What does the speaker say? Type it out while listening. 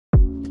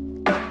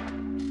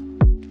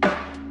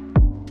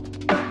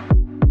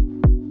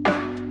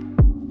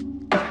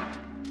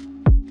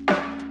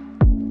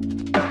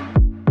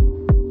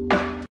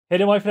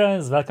Hello my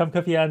friends, welcome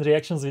Coffee and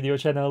Reactions video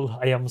channel.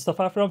 I am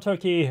Mustafa from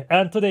Turkey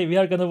and today we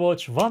are gonna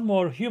watch one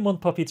more human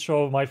puppet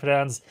show, my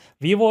friends.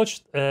 We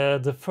watched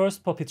the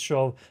first puppet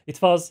show.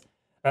 It was,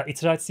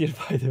 it writes here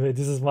by the way,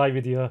 this is my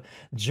video.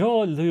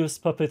 Joe Louis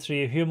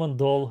puppetry human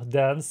doll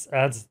dance,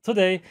 and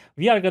today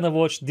we are gonna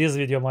watch this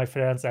video, my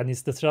friends, and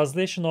it's the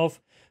translation of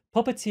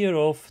Puppeteer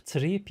of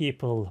Three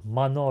People,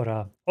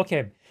 Manora.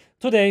 Okay.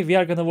 Today we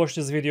are gonna watch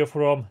this video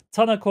from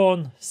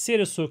Tanakon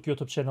Sirisuk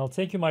YouTube channel.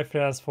 Thank you my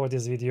friends for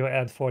this video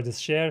and for this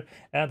share,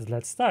 and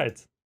let's start.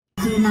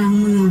 คือนาง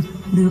เมือง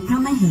หรือพระ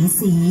มเห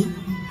สี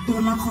ตัว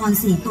ละคร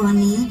4ตัว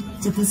นี้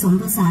จะผสม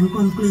ผสานกล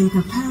มกลืน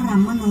กับท่าร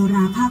ำมโนร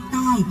าภาคใ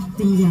ต้เ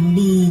ป็นอย่าง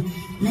ดี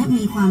และ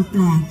มีความแป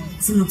ลก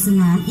สนุกส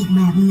นานอีกแบ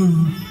บหนึ่ง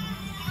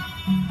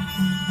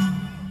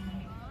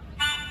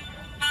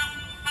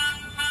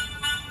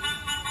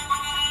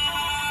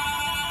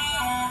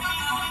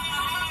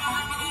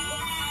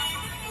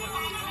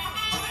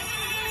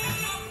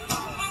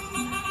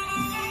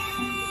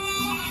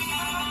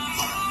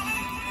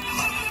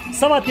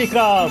สวัสดีค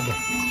รับ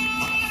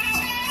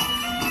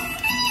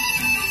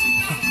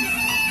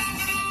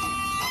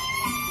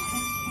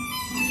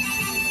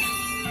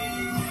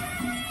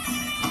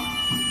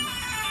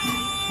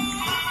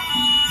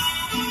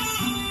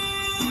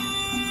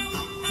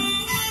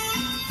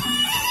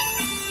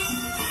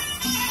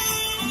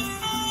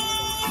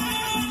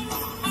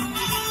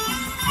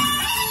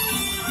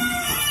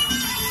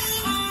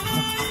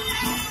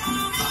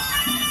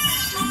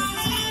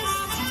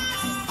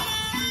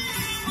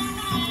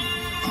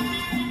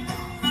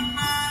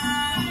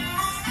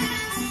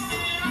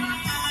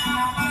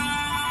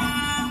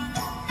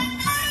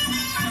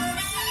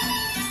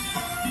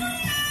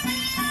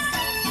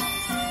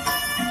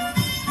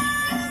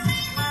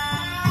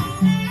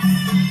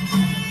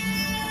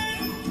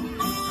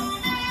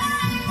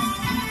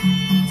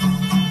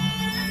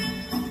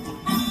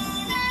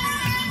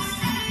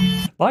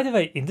By the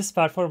way, in this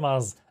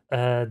performance,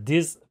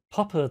 this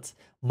puppet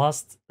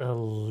must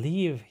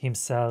leave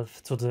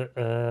himself to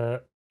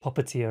the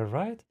puppeteer,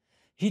 right?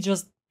 He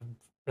just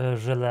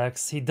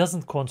relax. He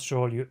doesn't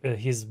control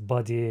his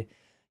body.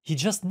 He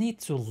just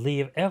needs to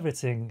leave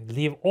everything,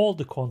 leave all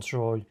the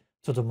control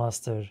to the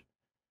master.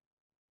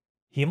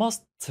 He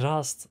must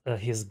trust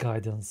his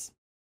guidance.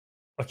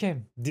 Okay,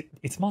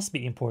 it must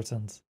be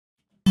important.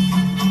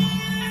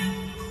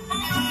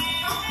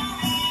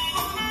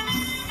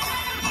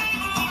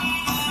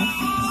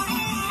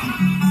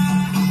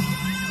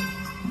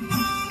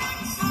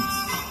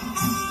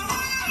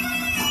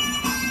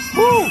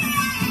 Woo!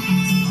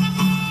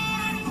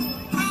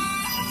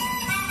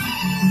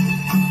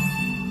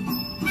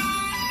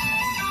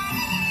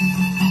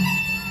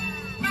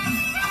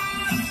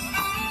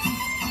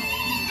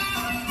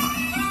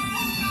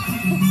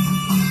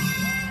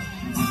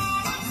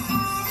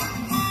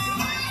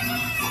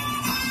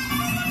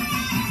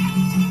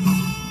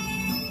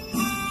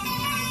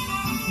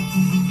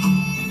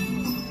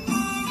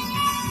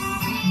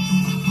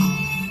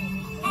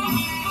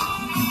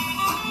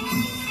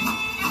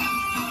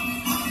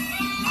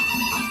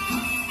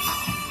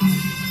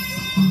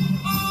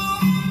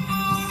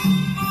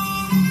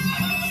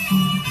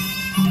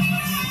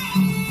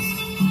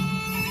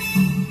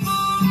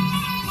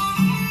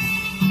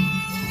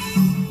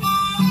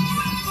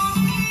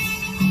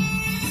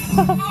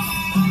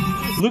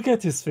 Look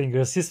at his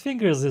fingers. His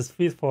fingers is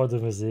fit for the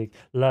music.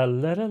 La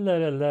la la la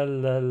la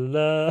la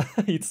la.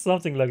 It's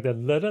something like that.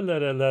 La la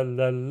la la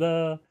la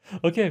la.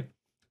 Okay,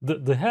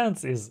 the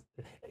hands is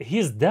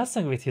he's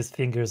dancing with his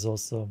fingers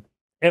also.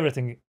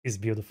 Everything is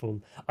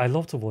beautiful. I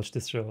love to watch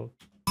this show.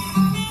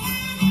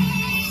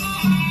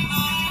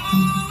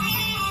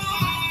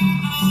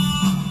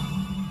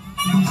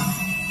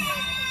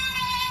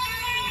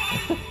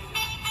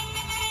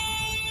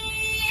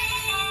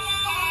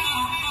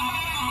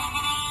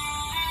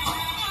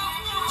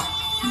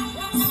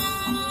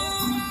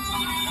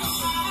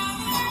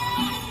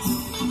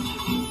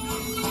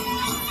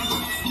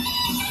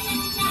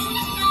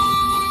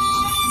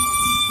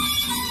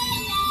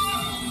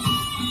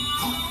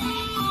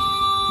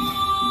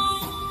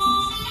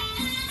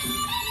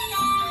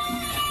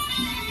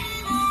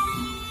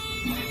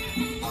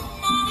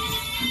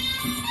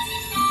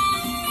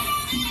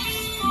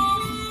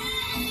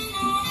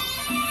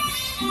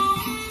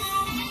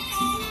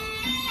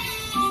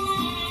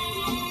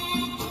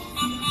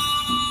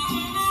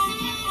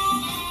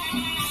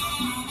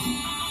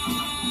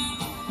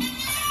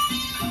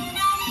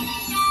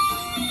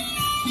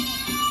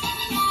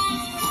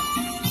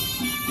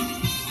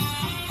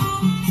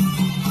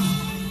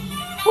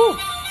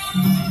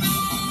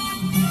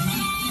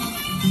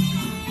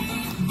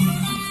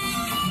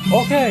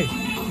 Okay.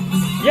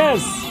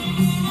 Yes.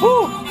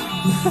 Woo.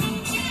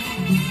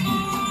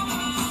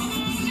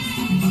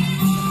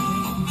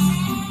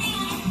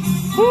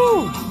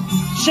 Woo.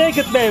 Shake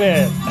it,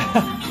 baby.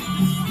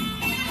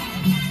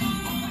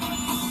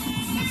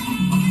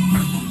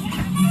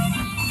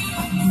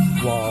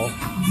 Wow.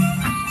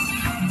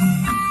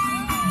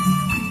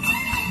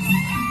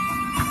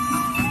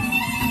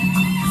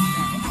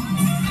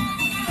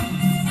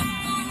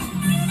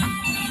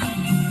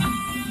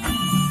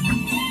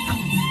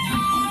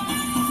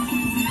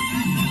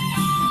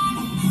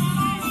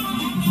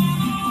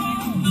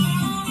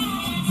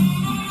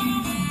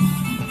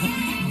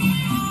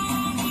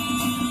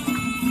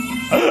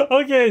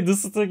 Okay,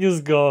 this thing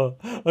is go.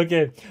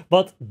 Okay,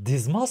 but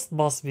this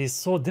must be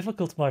so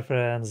difficult, my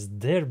friends.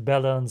 Their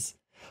balance,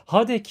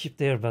 how they keep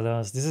their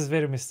balance. This is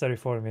very mystery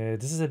for me.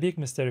 This is a big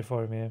mystery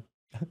for me.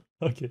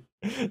 Okay,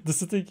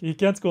 this thing he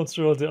can't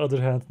control the other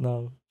hand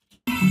now.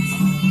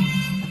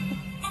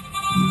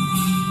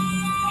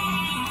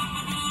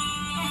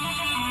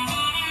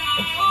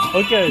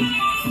 Okay.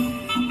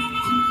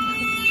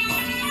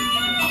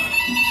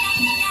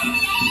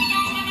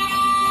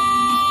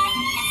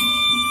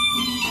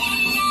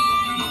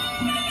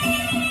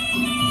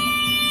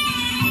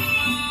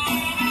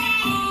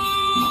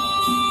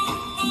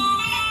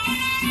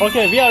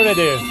 Okay, we are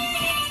ready.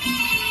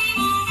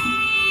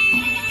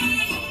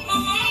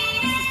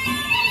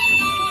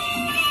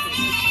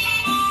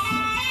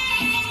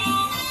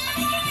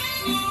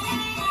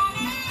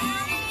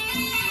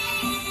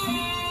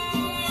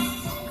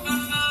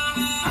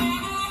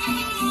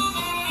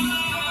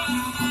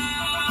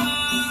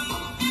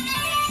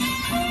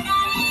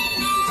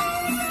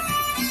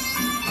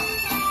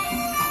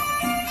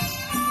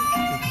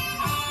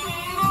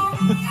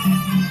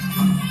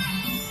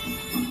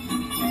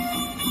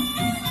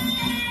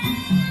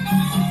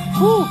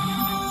 Whew.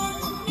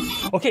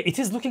 Okay, it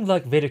is looking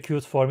like very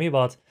cute for me,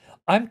 but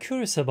I'm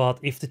curious about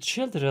if the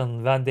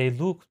children, when they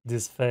look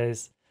this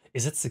face,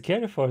 is it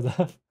scary for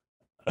them?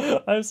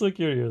 I'm so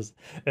curious.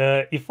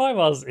 If I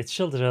was a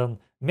children,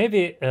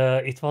 maybe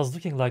it was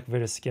looking like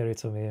very scary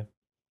to me.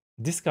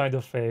 This kind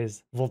of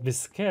face would be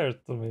scared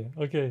to me.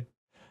 Okay,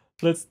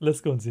 let's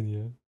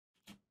continue.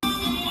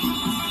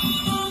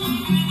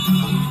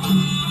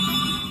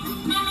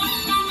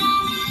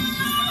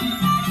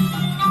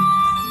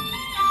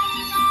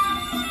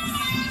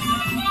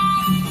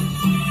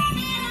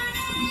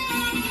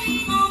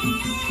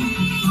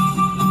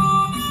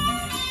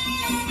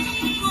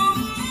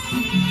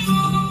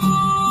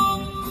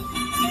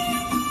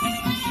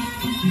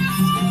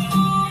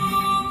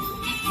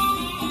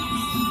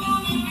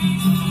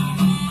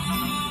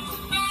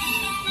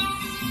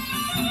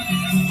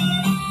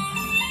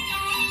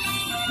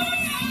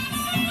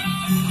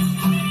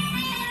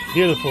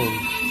 Beautiful.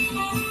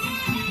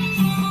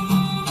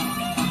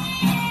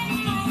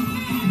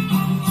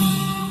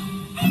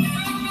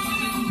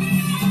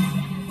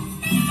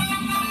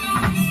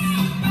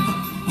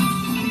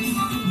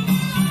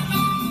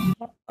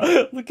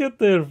 Look at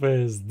their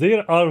face,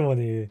 their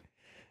harmony.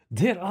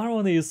 Their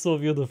harmony is so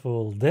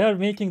beautiful. They are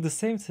making the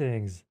same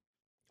things.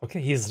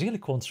 Okay, he's really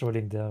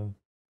controlling them.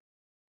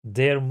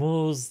 Their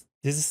moves,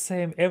 this is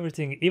same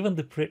everything, even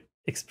the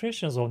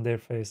expressions on their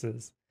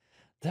faces.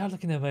 They are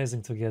looking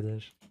amazing together.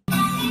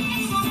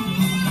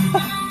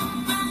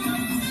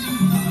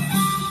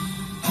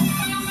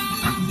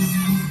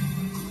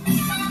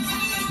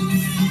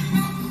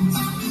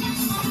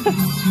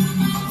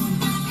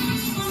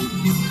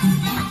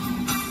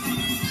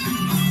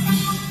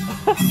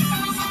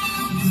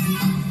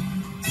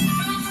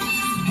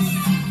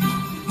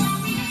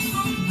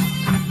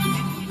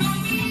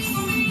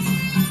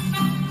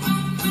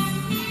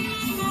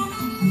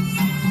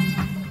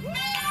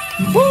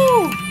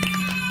 Woo!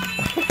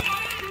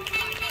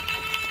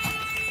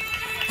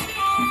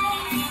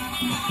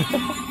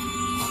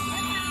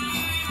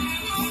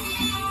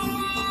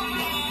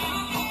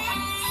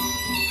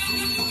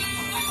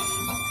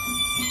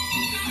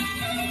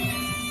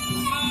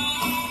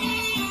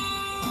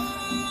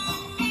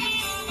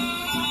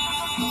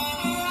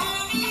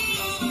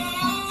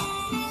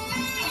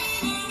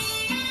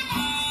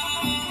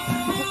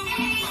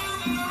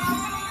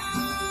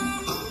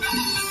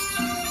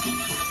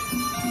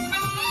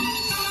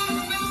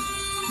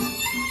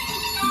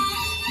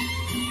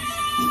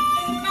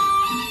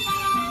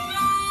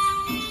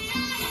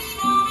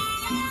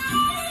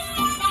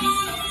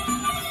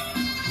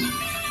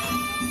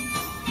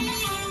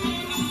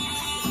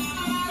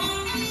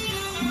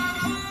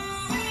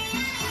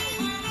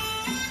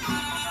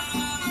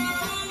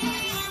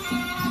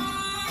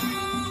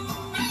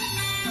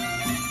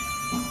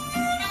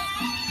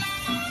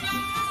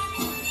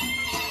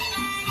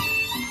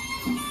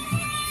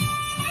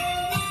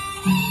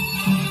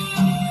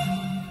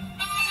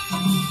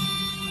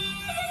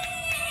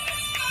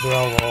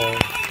 Bravo,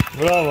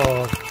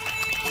 bravo,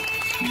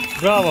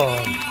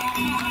 bravo.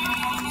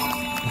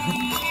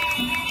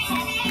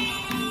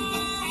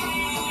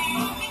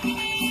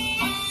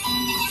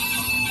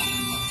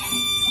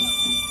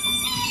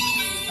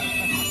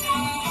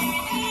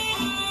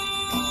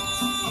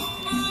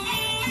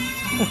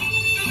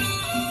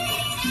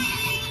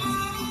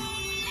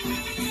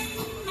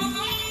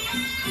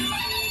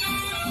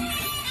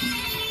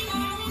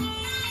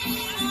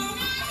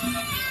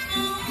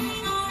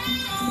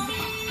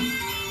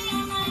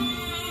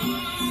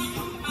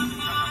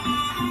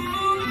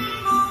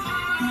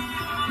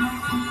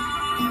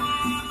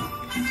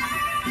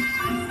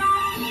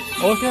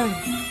 Okay.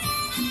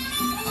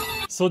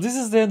 So this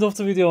is the end of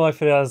the video, my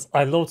friends.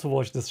 I love to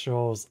watch these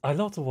shows. I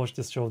love to watch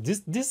this show.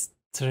 This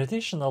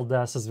traditional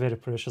dance is very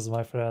precious,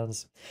 my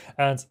friends.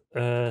 And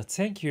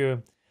thank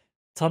you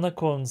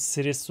Tanakon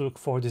Sirisuk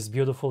for this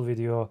beautiful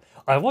video.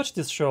 I watched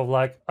this show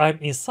like I'm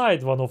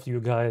inside one of you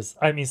guys.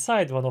 I'm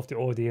inside one of the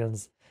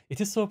audience. It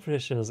is so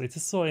precious. It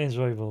is so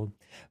enjoyable.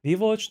 We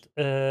watched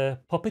a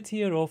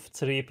puppeteer of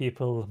three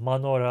people,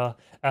 Manora,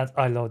 and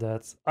I love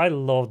that. I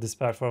love this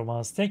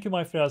performance. Thank you,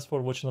 my friends,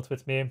 for watching it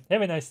with me.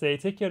 Have a nice day.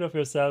 Take care of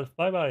yourself.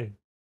 Bye bye.